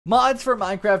Mods for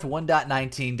Minecraft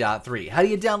 1.19.3. How do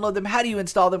you download them? How do you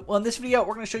install them? Well, in this video,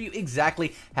 we're going to show you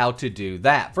exactly how to do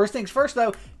that. First things first,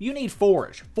 though, you need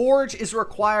Forge. Forge is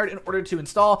required in order to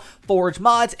install Forge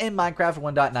mods in Minecraft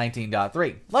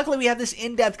 1.19.3. Luckily, we have this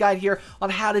in-depth guide here on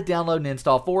how to download and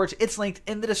install Forge. It's linked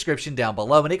in the description down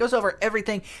below, and it goes over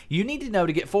everything you need to know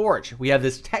to get Forge. We have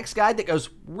this text guide that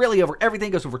goes really over everything,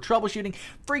 goes over troubleshooting,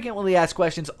 frequently asked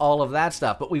questions, all of that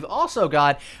stuff. But we've also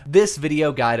got this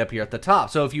video guide up here at the top.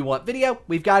 So if you want video,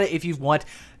 we've got it. If you want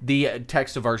the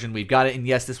text version, we've got it. And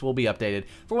yes, this will be updated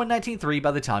for 1.19.3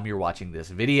 by the time you're watching this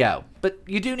video. But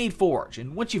you do need Forge.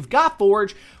 And once you've got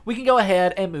Forge, we can go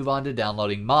ahead and move on to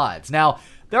downloading mods. Now,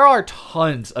 there are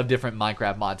tons of different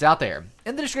Minecraft mods out there.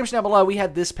 In the description down below, we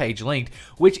have this page linked,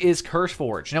 which is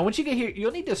CurseForge. Now, once you get here,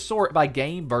 you'll need to sort by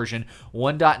game version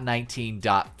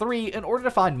 1.19.3 in order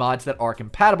to find mods that are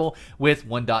compatible with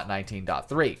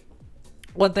 1.19.3.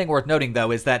 One thing worth noting,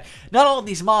 though, is that not all of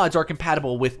these mods are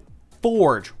compatible with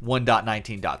Forge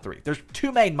 1.19.3. There's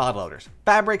two main mod loaders,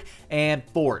 Fabric and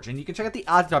Forge, and you can check out the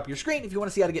at the top of your screen if you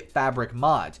want to see how to get Fabric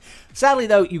mods. Sadly,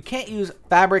 though, you can't use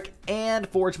Fabric and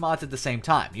Forge mods at the same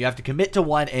time. You have to commit to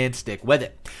one and stick with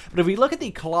it. But if we look at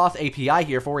the Cloth API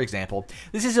here, for example,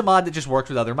 this is a mod that just works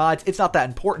with other mods. It's not that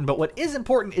important, but what is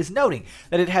important is noting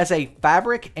that it has a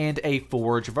Fabric and a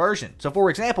Forge version. So, for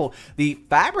example, the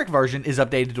Fabric version is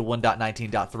updated to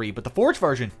 1.19.3, but the Forge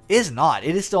version is not.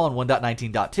 It is still on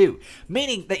 1.19.2.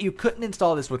 Meaning that you couldn't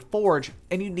install this with Forge,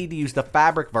 and you need to use the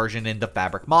Fabric version in the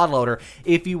Fabric mod loader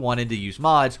if you wanted to use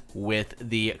mods with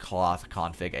the Cloth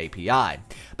config API.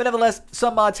 But nevertheless,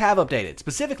 some mods have updated,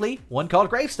 specifically one called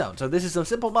Gravestone. So this is a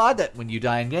simple mod that when you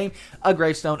die in game, a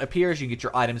gravestone appears, you can get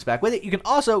your items back with it. You can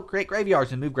also create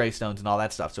graveyards and move gravestones and all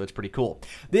that stuff, so it's pretty cool.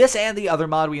 This and the other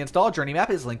mod we installed, Journey Map,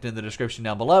 is linked in the description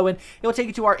down below, and it will take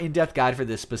you to our in-depth guide for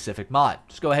this specific mod.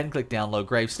 Just go ahead and click download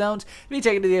gravestones to be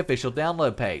taken to the official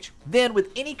download page. Then, with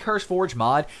any CurseForge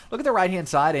mod, look at the right-hand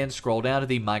side and scroll down to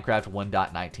the Minecraft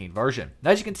 1.19 version.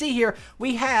 Now, as you can see here,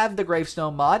 we have the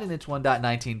Gravestone mod, and it's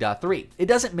 1.19.3. It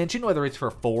doesn't mention whether it's for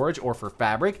Forge or for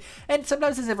Fabric, and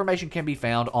sometimes this information can be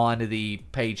found on the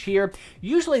page here.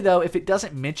 Usually, though, if it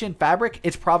doesn't mention Fabric,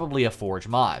 it's probably a Forge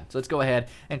mod. So let's go ahead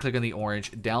and click on the orange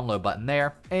download button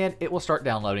there, and it will start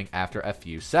downloading after a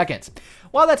few seconds.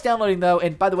 While that's downloading, though,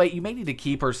 and by the way, you may need to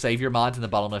keep or save your mods in the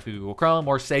bottom left of Google Chrome,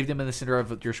 or save them in the center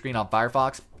of your screen on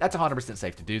Firefox. That's 100%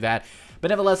 safe to do that. But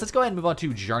nevertheless, let's go ahead and move on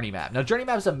to Journey Map. Now, Journey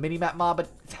Map is a mini-map mod, but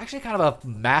it's actually kind of a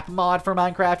map mod for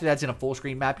Minecraft. It adds in a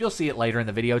full-screen map. You'll see it later in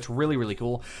the video. It's really, really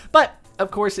cool. But of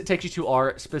course, it takes you to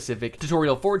our specific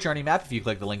tutorial for Journey Map. If you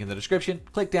click the link in the description,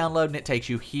 click download, and it takes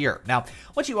you here. Now,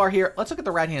 once you are here, let's look at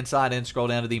the right-hand side and scroll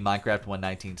down to the Minecraft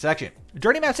 1.19 section.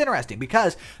 Journey Map's interesting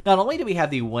because not only do we have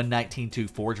the 1.19.2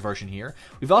 Forge version here,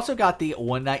 we've also got the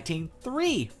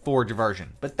 1.19.3 Forge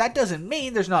version. But that doesn't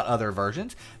mean there's not other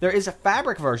versions. There is a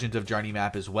Fabric versions of Journey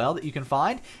Map as well that you can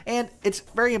find, and it's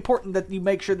very important that you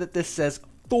make sure that this says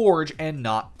Forge and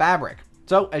not Fabric.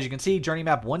 So, as you can see, Journey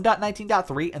Map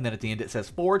 1.19.3, and then at the end it says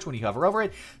Forge when you hover over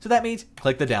it. So that means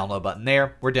click the download button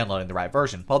there. We're downloading the right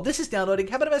version. While this is downloading,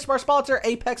 have a message from our sponsor,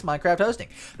 Apex Minecraft Hosting.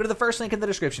 Go to the first link in the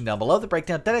description down below, the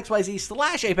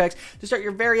breakdown.xyz/Apex, to start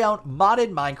your very own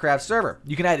modded Minecraft server.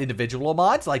 You can add individual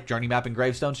mods like Journey Map and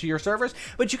Gravestones to your servers,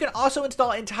 but you can also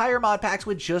install entire mod packs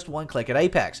with just one click at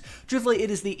Apex. Truthfully,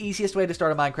 it is the easiest way to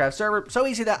start a Minecraft server, so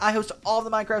easy that I host all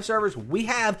the Minecraft servers we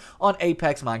have on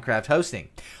Apex Minecraft Hosting.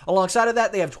 Alongside of that,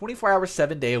 they have 24-hour,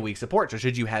 7-day-a-week support, so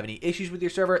should you have any issues with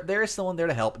your server, there is someone there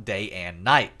to help day and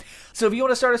night. So if you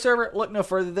want to start a server, look no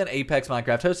further than Apex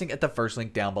Minecraft Hosting at the first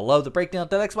link down below, the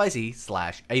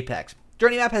breakdown.xyz/Apex.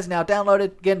 Journey Map has now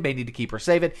downloaded. Again, may need to keep or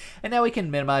save it, and now we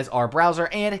can minimize our browser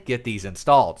and get these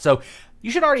installed. So you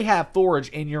should already have Forge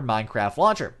in your Minecraft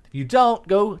launcher. If you don't,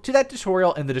 go to that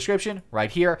tutorial in the description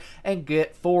right here and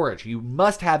get Forge. You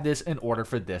must have this in order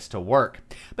for this to work.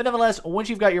 But nevertheless, once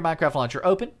you've got your Minecraft launcher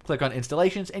open, click on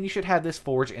installations, and you should have this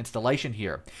Forge installation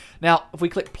here. Now, if we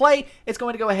click play, it's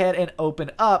going to go ahead and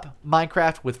open up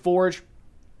Minecraft with Forge,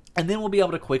 and then we'll be able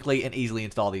to quickly and easily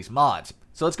install these mods.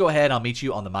 So let's go ahead, I'll meet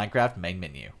you on the Minecraft main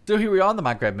menu. So here we are on the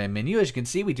Minecraft main menu. As you can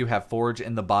see, we do have Forge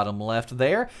in the bottom left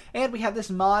there, and we have this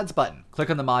mods button. Click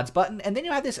on the mods button, and then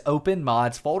you have this open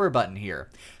mods folder button here.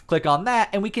 Click on that,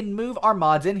 and we can move our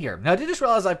mods in here. Now, I did just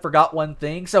realize I forgot one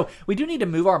thing. So we do need to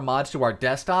move our mods to our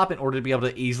desktop in order to be able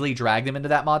to easily drag them into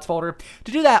that mods folder.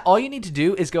 To do that, all you need to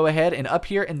do is go ahead and up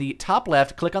here in the top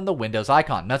left, click on the Windows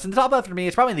icon. Now, it's in the top left for me.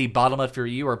 It's probably in the bottom left for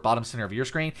you or bottom center of your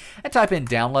screen, and type in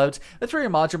downloads. That's where your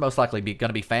mods are most likely going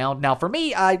to be found. Now, for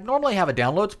me, I normally have a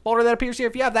downloads folder that appears here.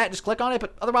 If you have that, just click on it,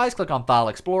 but otherwise, click on File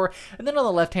Explorer, and then on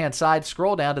the left-hand side,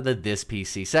 scroll down to the This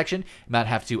PC section. You might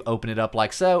have to open it up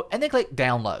like so, and then click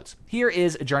Downloads. Here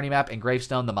is Journey Map and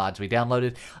Gravestone, the mods we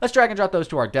downloaded. Let's drag and drop those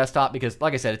to our desktop because,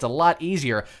 like I said, it's a lot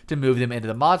easier to move them into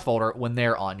the mods folder when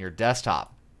they're on your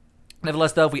desktop.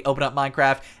 Nevertheless, though, if we open up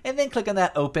Minecraft and then click on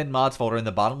that Open Mods folder in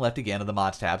the bottom left again of the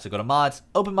Mods tab. So go to Mods,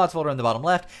 Open Mods folder in the bottom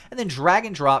left, and then drag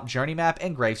and drop Journey Map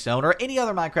and Gravestone or any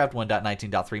other Minecraft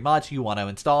 1.19.3 mods you want to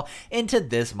install into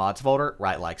this mods folder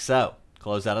right like so.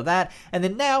 Close out of that, and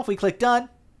then now if we click Done,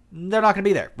 they're not going to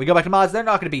be there. We go back to mods, they're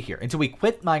not going to be here until we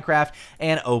quit Minecraft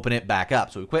and open it back up.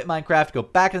 So we quit Minecraft, go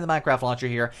back into the Minecraft launcher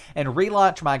here, and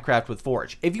relaunch Minecraft with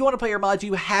Forge. If you want to play your mods,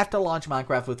 you have to launch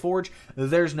Minecraft with Forge.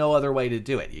 There's no other way to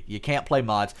do it. You can't play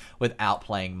mods without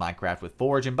playing Minecraft with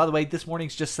Forge. And by the way, this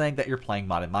warning's just saying that you're playing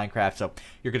modded Minecraft, so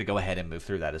you're going to go ahead and move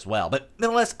through that as well. But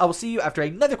nonetheless, I will see you after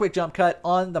another quick jump cut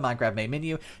on the Minecraft main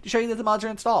menu to show you that the mods are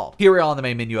installed. Here we are on the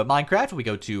main menu of Minecraft. We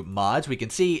go to Mods. We can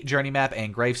see Journey Map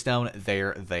and Gravestone.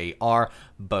 There they are,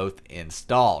 both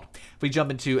installed. If we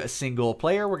jump into a single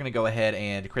player, we're going to go ahead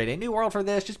and create a new world for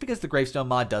this just because the Gravestone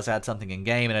mod does add something in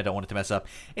game and I don't want it to mess up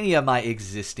any of my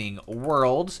existing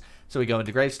worlds. So we go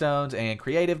into Gravestones and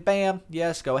Creative, bam,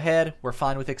 yes, go ahead. We're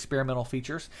fine with experimental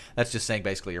features. That's just saying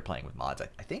basically you're playing with mods.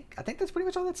 I think that's pretty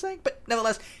much all that's saying. But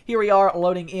nevertheless, here we are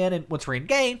loading in, and once we're in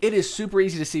game, it is super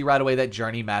easy to see right away that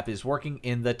Journey Map is working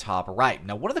in the top right.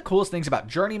 Now, one of the coolest things about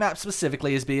Journey Map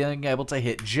specifically is being able to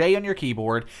hit J on your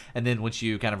keyboard, and then once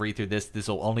you kind of read through this, this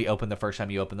will only open the first time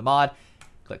you open the mod.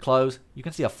 Click close, you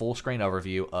can see a full screen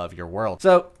overview of your world.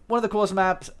 So one of the coolest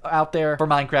maps out there for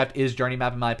Minecraft is Journey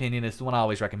Map, in my opinion. It's the one I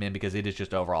always recommend because it is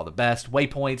just overall the best.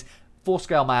 Waypoints, full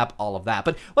scale map, all of that.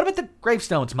 But what about the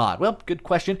Gravestones mod? Well, good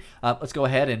question. Let's go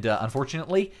ahead and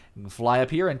unfortunately fly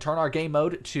up here and turn our game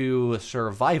mode to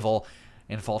survival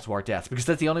and fall to our deaths, because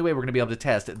that's the only way we're going to be able to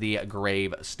test the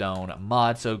Gravestone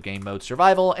mod. So game mode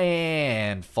survival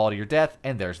and fall to your death,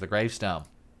 and there's the Gravestone.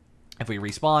 If we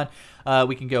respawn,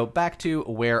 we can go back to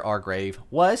where our grave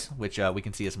was, which we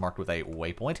can see is marked with a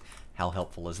waypoint. How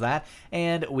helpful is that?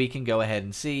 And we can go ahead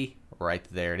and see, right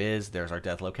there it is. There's our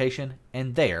death location,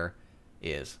 and there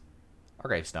is our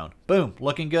gravestone. Boom,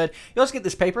 looking good. You also get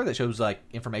this paper that shows like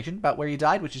information about where you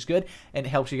died, which is good, and it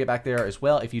helps you get back there as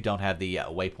well if you don't have the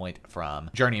waypoint from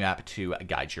Journey Map to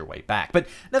guide your way back. But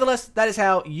nevertheless, that is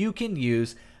how you can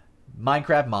use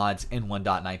Minecraft mods in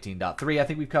 1.19.3. I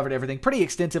think we've covered everything pretty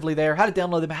extensively there. How to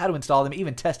download them, how to install them,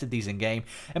 even tested these in game.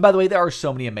 And by the way, there are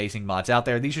so many amazing mods out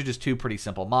there. These are just two pretty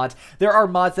simple mods. There are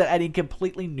mods that add in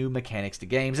completely new mechanics to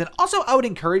games. And also, I would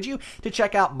encourage you to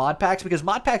check out mod packs, because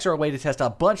mod packs are a way to test a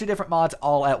bunch of different mods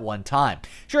all at one time.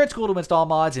 Sure, it's cool to install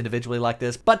mods individually like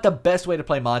this, but the best way to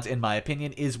play mods, in my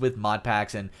opinion, is with mod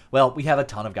packs. And well, we have a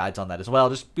ton of guides on that as well.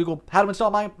 Just Google how to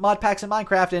install mod packs in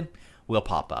Minecraft and will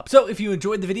pop up. So if you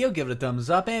enjoyed the video, give it a thumbs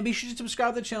up, and be sure to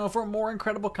subscribe to the channel for more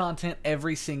incredible content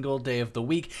every single day of the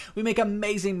week. We make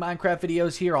amazing Minecraft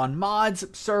videos here on mods,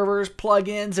 servers,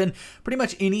 plugins, and pretty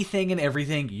much anything and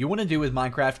everything you want to do with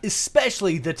Minecraft,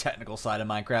 especially the technical side of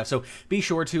Minecraft. So be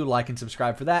sure to like and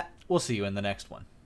subscribe for that. We'll see you in the next one.